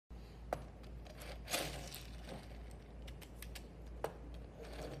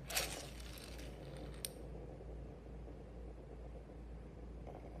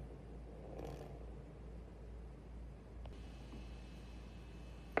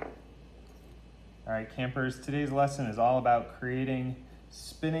All right, campers, today's lesson is all about creating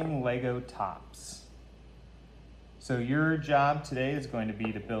spinning Lego tops. So your job today is going to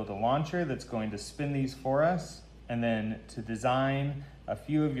be to build a launcher that's going to spin these for us, and then to design a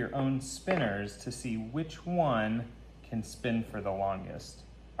few of your own spinners to see which one can spin for the longest.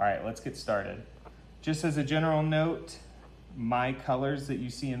 All right, let's get started. Just as a general note, my colors that you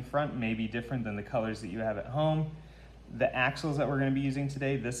see in front may be different than the colors that you have at home. The axles that we're going to be using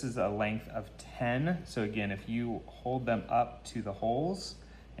today, this is a length of 10. So again, if you hold them up to the holes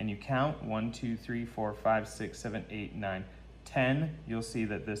and you count 1, 2, 3, 4, 5, 6, 7, 8, 9, 10, you'll see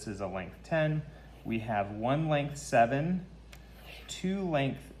that this is a length 10. We have one length 7, two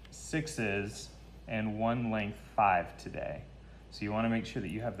length 6s, and one length 5 today. So you want to make sure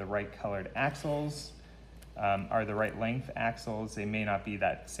that you have the right colored axles, or the right length axles. They may not be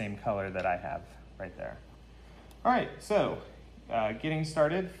that same color that I have right there. All right, so getting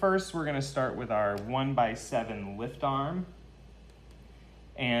started. First, we're gonna start with our 1x7 lift arm.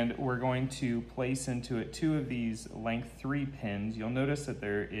 And we're going to place into it 2 of these length 3 pins. You'll notice that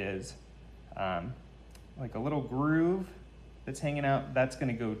there is like a little groove that's hanging out. That's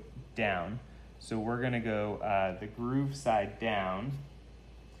gonna go down. So we're gonna go the groove side down.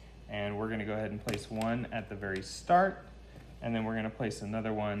 And we're gonna go ahead and place one at the very start. And then we're gonna place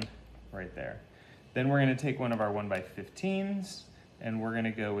another one right there. Then we're gonna take one of our 1x15s and we're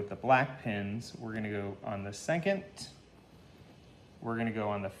gonna go with the black pins. We're gonna go on the second. We're gonna go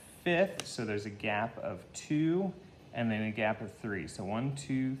on the 5th, so there's a gap of 2 and then a gap of 3. So 1,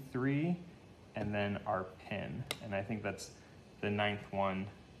 2, 3, and then our pin. And I think that's the 9th one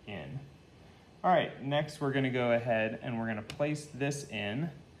in. All right, next we're gonna go ahead and we're gonna place this in,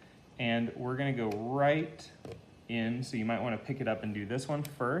 and we're gonna go right in. So you might wanna pick it up and do this one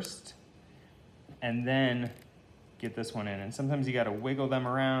first, and then get this one in. And sometimes you gotta wiggle them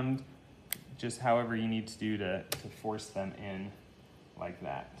around just however you need to do to force them in like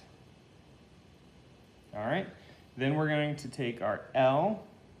that. All right, then we're going to take our L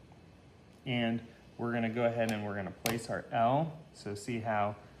and we're gonna go ahead and we're gonna place our L. So see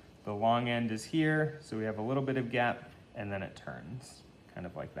how the long end is here, so we have a little bit of gap and then it turns, kind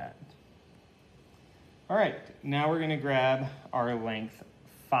of like that. All right, now we're gonna grab our length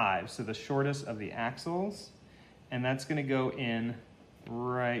 5, so the shortest of the axles, and that's gonna go in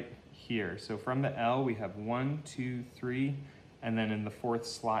right here. So from the L, we have 1, 2, 3, and then in the 4th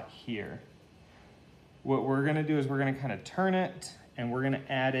slot here. What we're gonna do is we're gonna kind of turn it, and we're gonna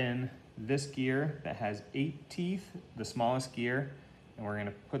add in this gear that has 8 teeth, the smallest gear, and we're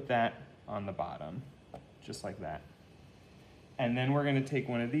gonna put that on the bottom, just like that. And then we're gonna take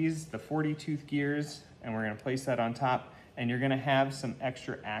one of these, the 40 tooth gears, and we're gonna place that on top, and you're gonna have some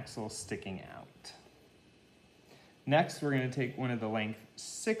extra axles sticking out. Next, we're gonna take one of the length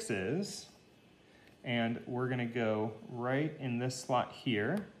 6s, and we're gonna go right in this slot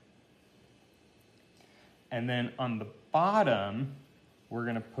here. And then on the bottom, we're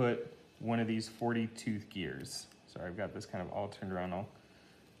gonna put one of these 40 tooth gears. Sorry, I've got this kind of all turned around.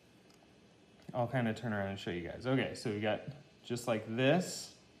 I'll kind of turn around and show you guys. Okay, so we got just like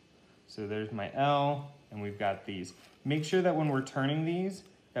this. So there's my L, and we've got these. Make sure that when we're turning these,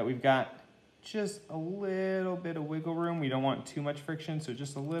 that we've got just a little bit of wiggle room. We don't want too much friction, so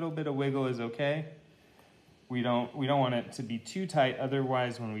just a little bit of wiggle is okay. We don't want it to be too tight,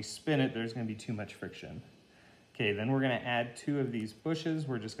 otherwise when we spin it, there's gonna be too much friction. Okay, then we're gonna add 2 of these bushes.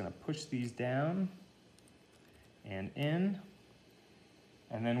 We're just gonna push these down and in.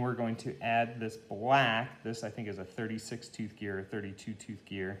 And then we're going to add this black, this I think is a 36 tooth gear or 32 tooth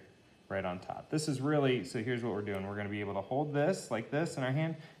gear right on top. This is really, so here's what we're doing. We're gonna be able to hold this like this in our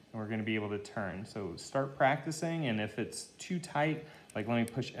hand, and we're gonna be able to turn. So start practicing, and if it's too tight, like let me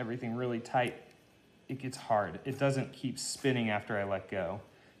push everything really tight, it gets hard. It doesn't keep spinning after I let go.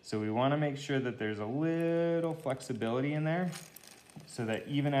 So we wanna make sure that there's a little flexibility in there so that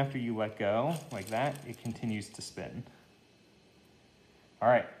even after you let go, like that, it continues to spin. All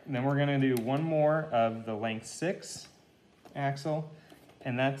right, and then we're gonna do one more of the length 6 axle,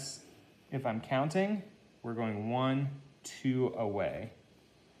 and that's, if I'm counting, we're going 1, 2 away.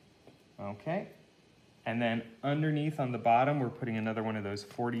 Okay, and then underneath on the bottom, we're putting another one of those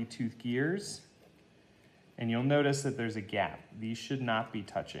 40 tooth gears, and you'll notice that there's a gap. These should not be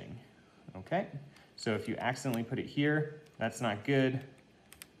touching, okay? So if you accidentally put it here, that's not good.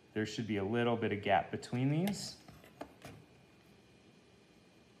 There should be a little bit of gap between these.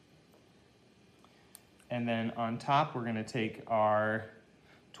 And then on top, we're gonna take our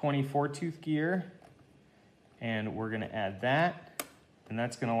 24 tooth gear and we're gonna add that, and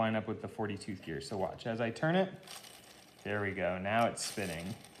that's gonna line up with the 40 tooth gear. So watch, as I turn it, there we go, now it's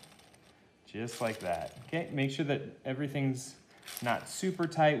spinning. just like that. Okay, make sure that everything's not super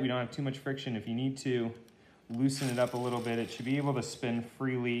tight. We don't have too much friction. If you need to loosen it up a little bit, it should be able to spin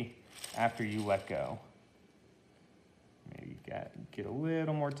freely after you let go. Maybe get a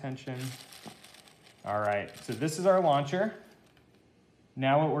little more tension. All right, so this is our launcher.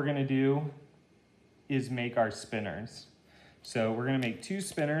 Now what we're gonna do is make our spinners. So we're gonna make 2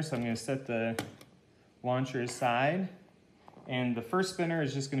 spinners. So I'm gonna set the launcher aside. And the first spinner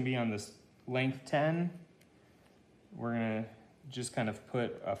is just gonna be on this length 10. We're gonna just kind of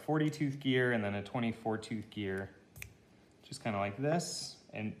put a 40-tooth gear and then a 24-tooth gear, just kind of like this.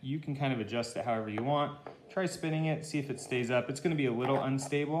 And you can kind of adjust it however you want. Try spinning it, see if it stays up. It's gonna be a little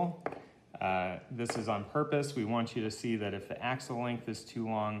unstable. This is on purpose. We want you to see that if the axle length is too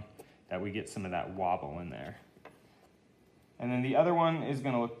long, that we get some of that wobble in there. And then the other one is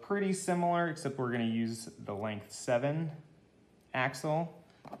gonna look pretty similar, except we're gonna use the length 7 axle,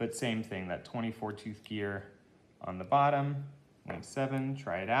 but same thing, that 24-tooth gear on the bottom, length 7,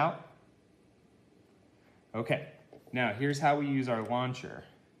 try it out. Okay, now here's how we use our launcher,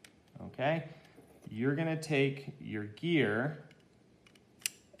 okay? You're gonna take your gear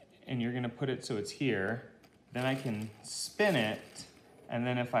and you're gonna put it so it's here. Then I can spin it, and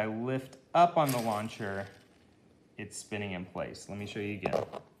then if I lift up on the launcher, it's spinning in place. Let me show you again.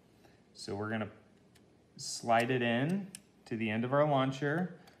 So we're gonna slide it in to the end of our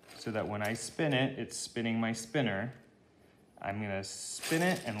launcher so that when I spin it, it's spinning my spinner. I'm gonna spin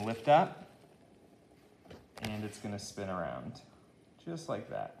it and lift up, and it's gonna spin around, just like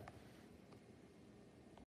that.